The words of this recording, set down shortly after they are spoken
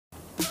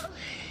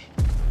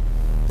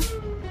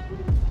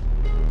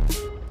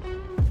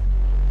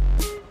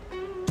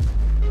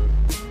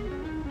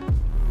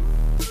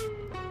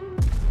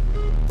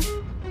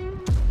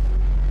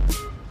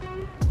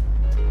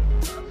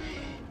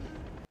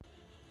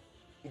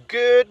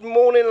Good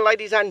morning,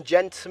 ladies and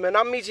gentlemen.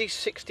 I'm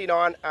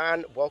Meadsyreplays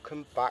and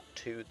welcome back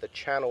to the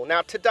channel.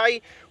 Now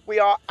today we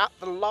are at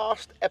the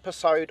last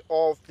episode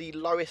of the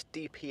lowest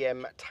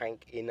DPM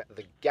tank in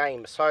the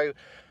game. So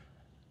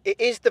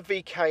it is the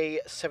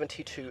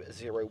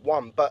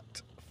VK7201,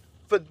 but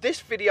for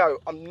this video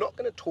I'm not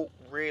going to talk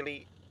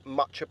really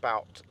much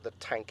about the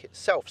tank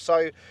itself.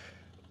 So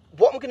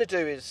what I'm going to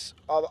do is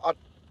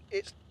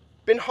it's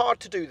been hard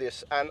to do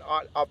this, and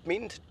I've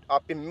been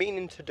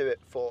meaning to do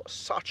it for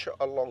such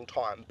a long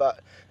time.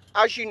 But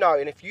as you know,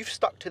 and if you've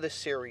stuck to this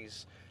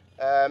series,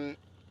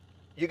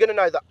 you're going to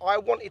know that I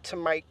wanted to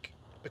make,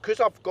 because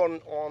I've gone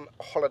on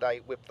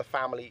holiday with the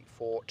family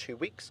for 2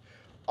 weeks,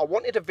 I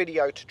wanted a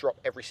video to drop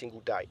every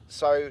single day.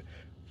 So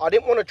I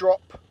didn't want to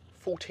drop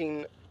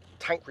 14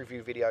 tank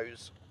review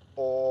videos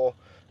or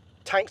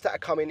tanks that are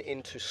coming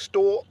into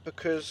store,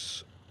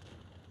 because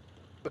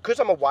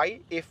I'm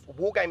away. If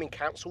Wargaming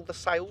cancel the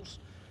sales,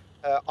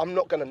 I'm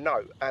not going to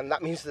know, and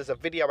that means there's a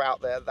video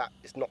out there that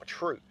is not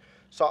true.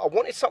 So I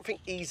wanted something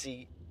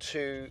easy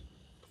to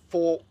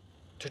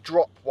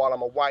drop while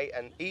I'm away,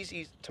 and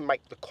easy to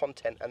make the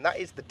content, and that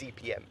is the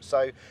DPM.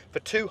 So for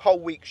 2 whole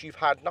weeks you've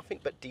had nothing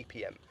but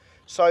DPM.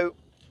 So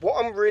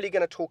what I'm really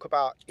going to talk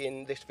about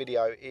in this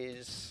video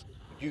is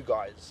you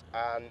guys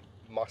and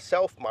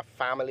myself, my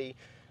family,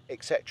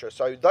 etc.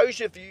 So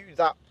those of you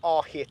that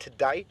are here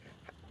today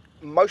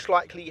most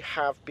likely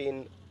have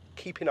been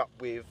keeping up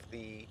with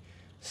the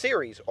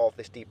series of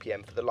this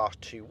DPM for the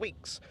last 2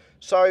 weeks.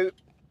 So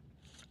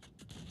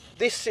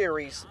this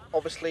series,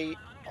 obviously,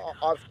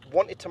 I've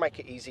wanted to make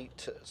it easy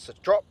to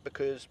drop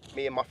because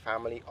me and my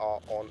family are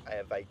on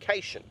a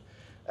vacation.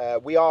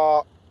 We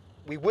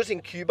was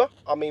in Cuba.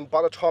 I mean,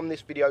 by the time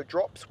this video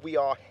drops, we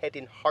are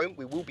heading home.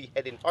 We will be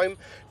heading home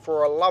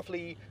for a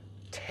lovely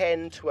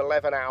 10 to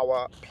 11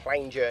 hour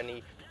plane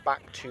journey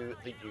back to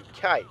the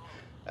UK.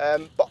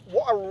 But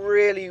what I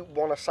really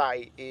want to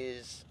say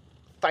is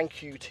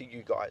thank you to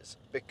you guys,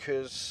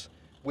 because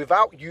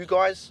without you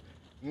guys,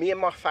 me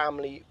and my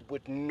family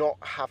would not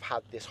have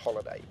had this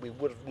holiday. We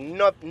would have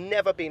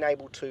never been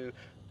able to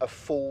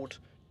afford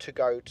to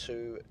go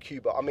to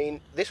Cuba. I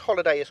mean, this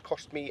holiday has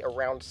cost me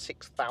around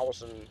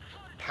 £6,000.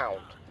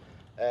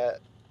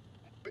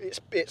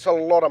 It's a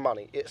lot of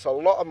money. It's a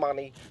lot of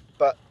money,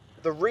 but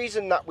the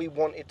reason that we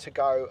wanted to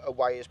go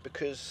away is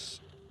because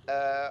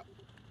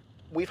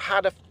we've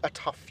had a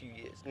tough few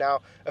years.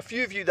 Now, a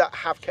few of you that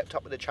have kept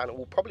up with the channel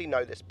will probably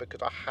know this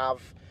because I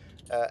have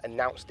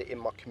announced it in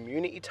my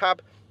community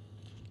tab.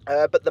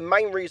 But the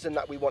main reason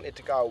that we wanted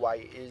to go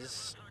away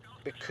is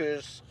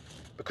because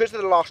of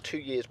the last 2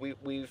 years,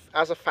 we've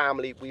as a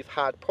family, we've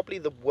had probably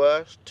the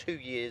worst 2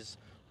 years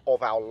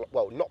of our,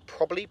 well, not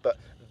probably, but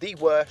the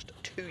worst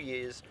 2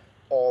 years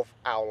of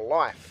our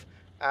life.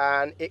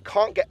 And it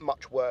can't get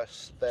much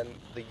worse than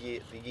the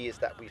years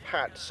that we've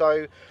had.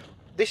 So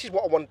this is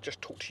what I want to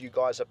just talk to you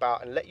guys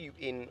about and let you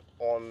in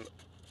on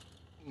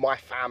my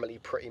family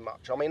pretty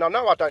much. I mean, I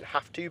know I don't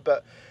have to,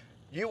 but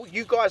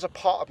you guys are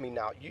part of me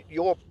now.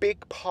 You're a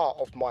big part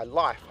of my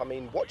life. I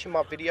mean, watching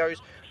my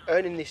videos,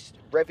 earning this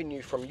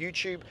revenue from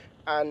YouTube,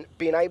 and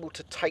being able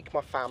to take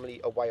my family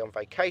away on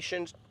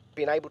vacations,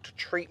 being able to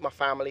treat my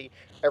family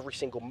every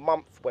single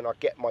month when I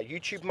get my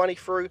YouTube money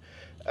through.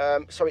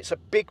 So it's a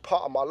big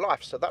part of my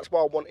life. So that's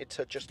why I wanted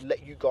to just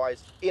let you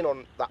guys in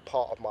on that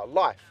part of my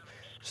life.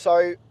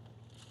 So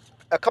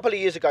a couple of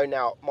years ago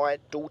now, my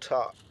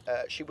daughter,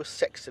 she was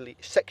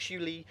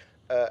sexually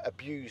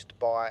abused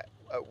by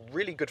a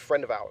really good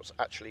friend of ours,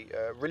 actually,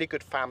 a really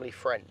good family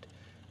friend.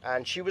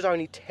 And she was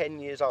only 10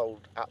 years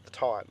old at the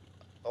time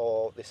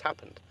or this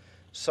happened.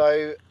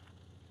 So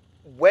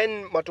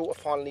when my daughter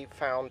finally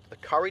found the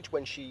courage,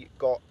 when she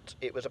got,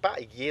 it was about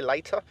a year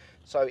later,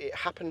 so it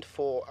happened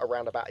for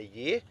around about a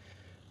year.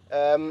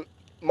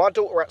 My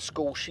daughter at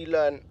school, she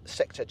learned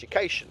sex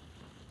education.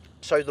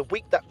 So the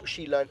week that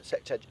she learned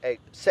sex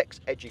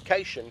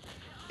education,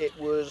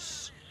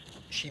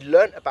 she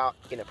learned about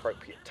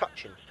inappropriate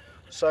touching.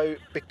 So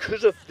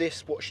because of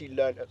this, what she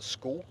learned at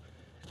school,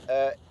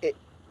 it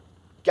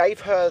gave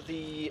her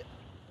to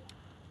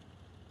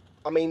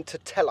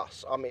tell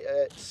us. I mean,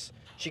 it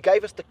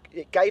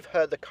gave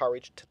her the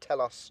courage to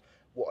tell us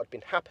what had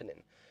been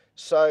happening.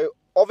 So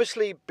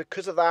obviously,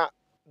 because of that,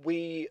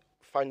 we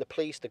phoned the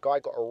police. The guy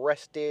got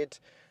arrested,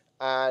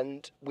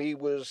 and we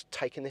was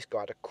taking this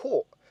guy to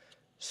court.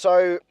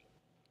 So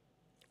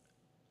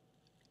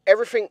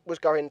everything was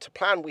going to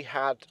plan. We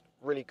had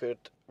really good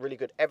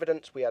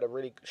evidence. We had a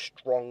really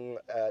strong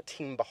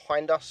team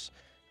behind us,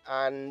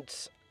 and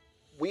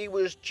we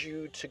was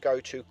due to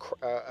go to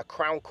a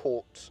Crown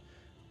Court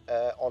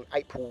on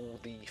April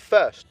the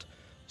 1st.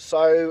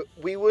 So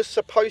we were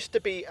supposed to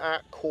be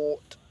at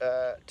court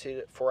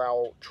for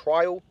our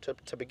trial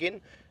to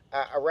begin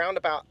at around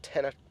about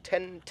 10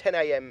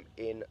 a.m.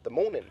 in the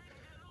morning.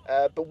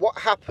 But what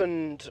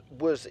happened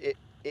was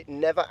it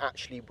never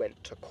actually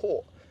went to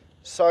court.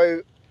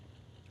 So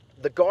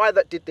the guy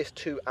that did this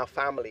to our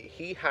family,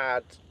 he's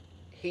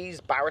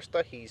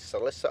barrister, he's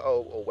solicitor,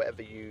 or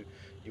whatever you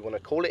want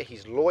to call it,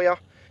 he's lawyer.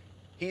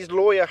 His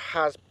lawyer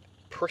has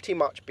pretty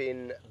much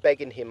been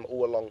begging him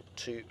all along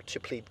to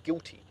plead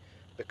guilty,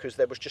 because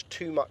there was just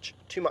too much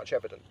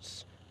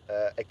evidence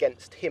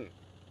against him.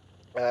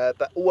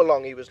 But all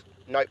along he was,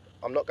 nope,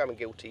 I'm not going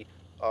guilty,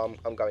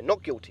 I'm going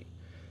not guilty.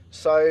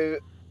 So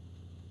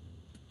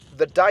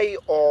the day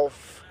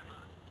of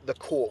the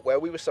court, where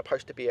we were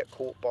supposed to be at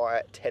court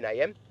by 10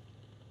 a.m,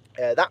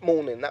 that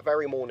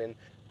very morning,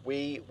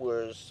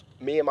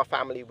 me and my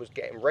family was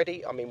getting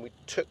ready. I mean, we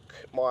took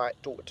my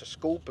daughter to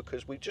school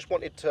because we just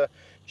wanted to,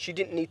 she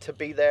didn't need to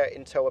be there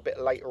until a bit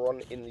later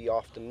on in the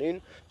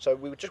afternoon. So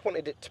we just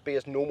wanted it to be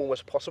as normal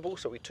as possible.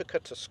 So we took her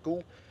to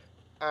school,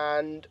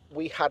 and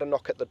we had a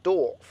knock at the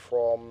door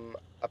from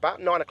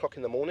about 9 o'clock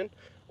in the morning,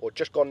 or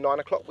just gone 9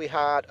 o'clock. We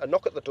had a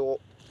knock at the door,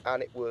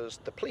 and it was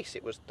the police,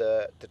 it was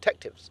the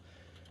detectives.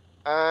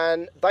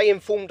 And they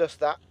informed us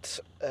that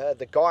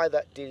the guy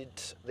that did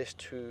this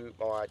to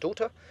my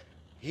daughter,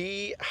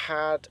 he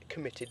had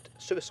committed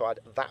suicide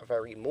that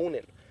very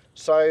morning.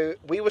 So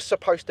we were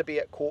supposed to be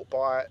at court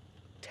by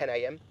 10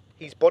 a.m.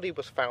 His body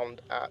was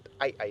found at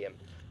 8 a.m.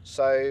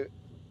 So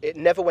it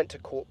never went to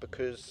court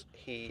because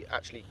he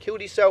actually killed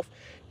himself.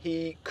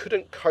 He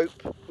couldn't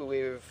cope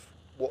with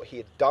what he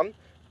had done.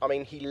 I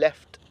mean, he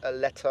left a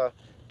letter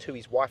to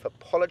his wife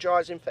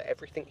apologising for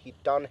everything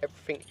he'd done,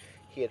 everything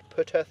he had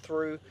put her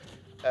through,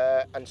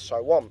 and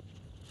so on.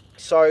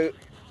 So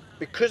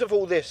because of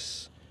all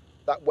this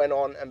that went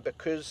on, and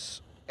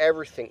because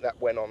everything that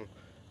went on,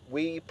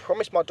 we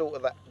promised my daughter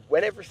that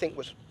when everything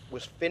was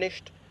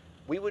finished,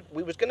 we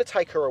was going to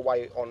take her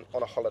away on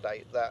a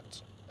holiday,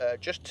 that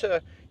just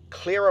to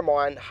clear her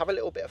mind, have a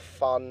little bit of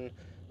fun,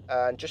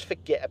 and just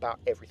forget about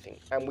everything.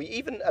 And we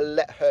even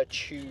let her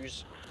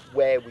choose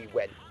where we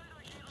went.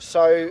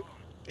 So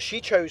she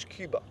chose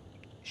Cuba.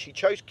 She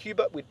chose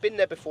Cuba. We'd been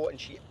there before, and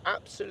she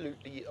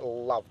absolutely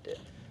loved it.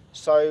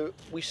 So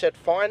we said,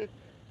 fine,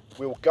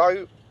 we'll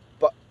go.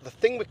 But the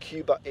thing with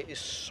Cuba, it is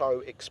so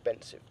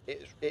expensive.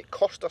 It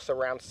cost us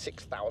around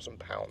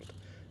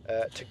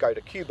 £6,000 to go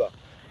to Cuba.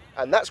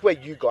 And that's where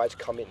you guys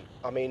come in.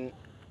 I mean,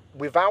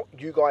 without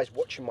you guys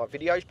watching my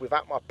videos,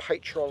 without my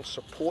Patreon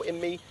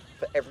supporting me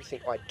for everything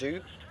I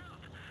do,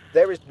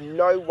 there is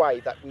no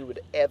way that we would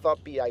ever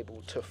be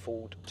able to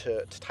afford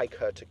to take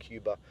her to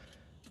Cuba.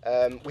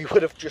 We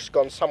would have just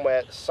gone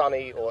somewhere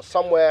sunny, or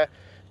somewhere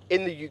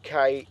in the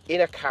UK,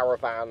 in a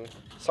caravan,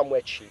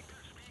 somewhere cheap.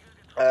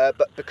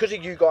 But because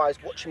of you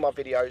guys watching my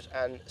videos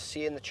and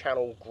seeing the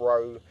channel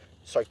grow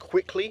so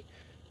quickly,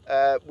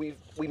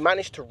 we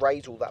managed to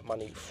raise all that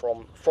money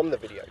from the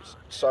videos.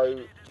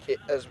 So it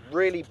has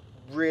really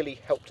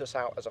helped us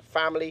out as a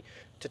family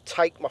to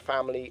take my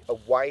family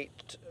away.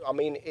 I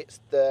mean, it's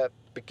the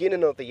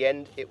beginning of the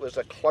end. It was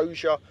a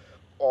closure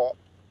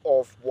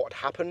of what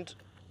happened.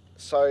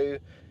 So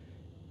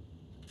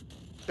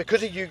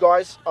because of you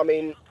guys, I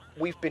mean,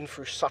 we've been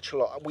through such a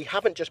lot. We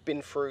haven't just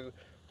been through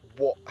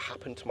what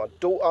happened to my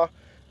daughter.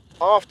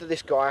 After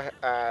this guy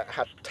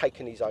had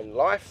taken his own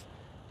life,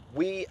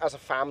 we as a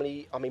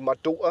family, I mean, my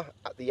daughter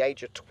at the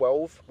age of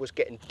 12 was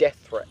getting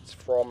death threats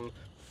from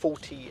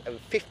 40 and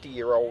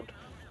 50-year-old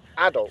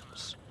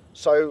adults.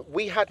 So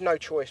we had no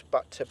choice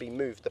but to be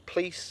moved. The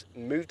police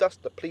moved us.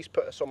 The police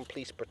put us on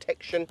police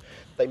protection.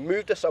 They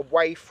moved us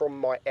away from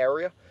my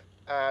area,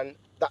 and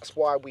that's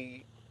why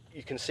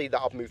you can see that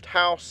I've moved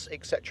house,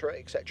 etc.,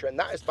 etc. And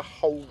that is the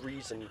whole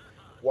reason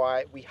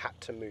why we had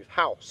to move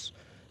house.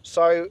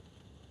 So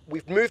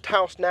we've moved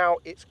house now.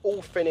 It's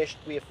all finished.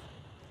 We've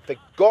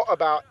forgot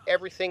about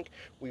everything.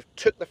 We've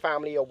took the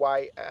family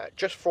away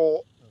just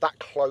for that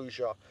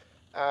closure.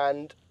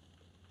 And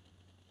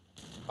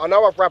I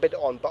know I've rabbited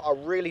on, but I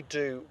really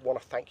do want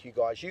to thank you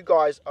guys. You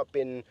guys have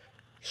been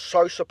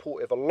so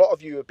supportive. A lot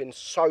of you have been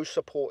so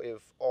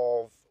supportive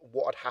of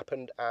what had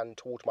happened and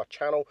towards my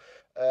channel.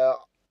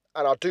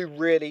 And I do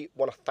really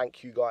want to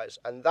thank you guys.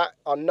 And that,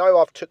 I know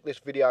I've took this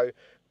video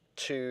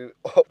to,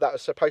 that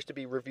was supposed to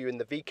be reviewing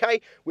the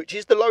VK, which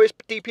is the lowest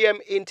DPM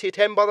in tier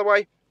 10, by the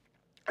way.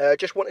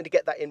 Just wanted to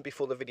get that in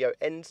before the video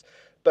ends.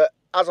 But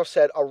as I've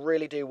said, I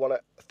really do want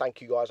to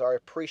thank you guys. I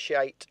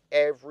appreciate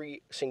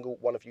every single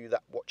one of you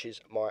that watches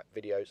my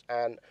videos,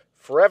 and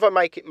forever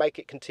make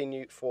it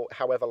continue for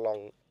however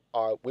long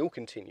I will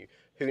continue.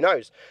 Who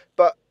knows?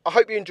 But I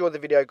hope you enjoyed the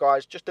video,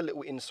 guys. Just a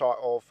little insight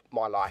of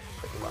my life,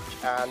 pretty much.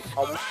 And I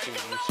will see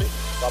you soon.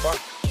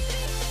 Bye-bye.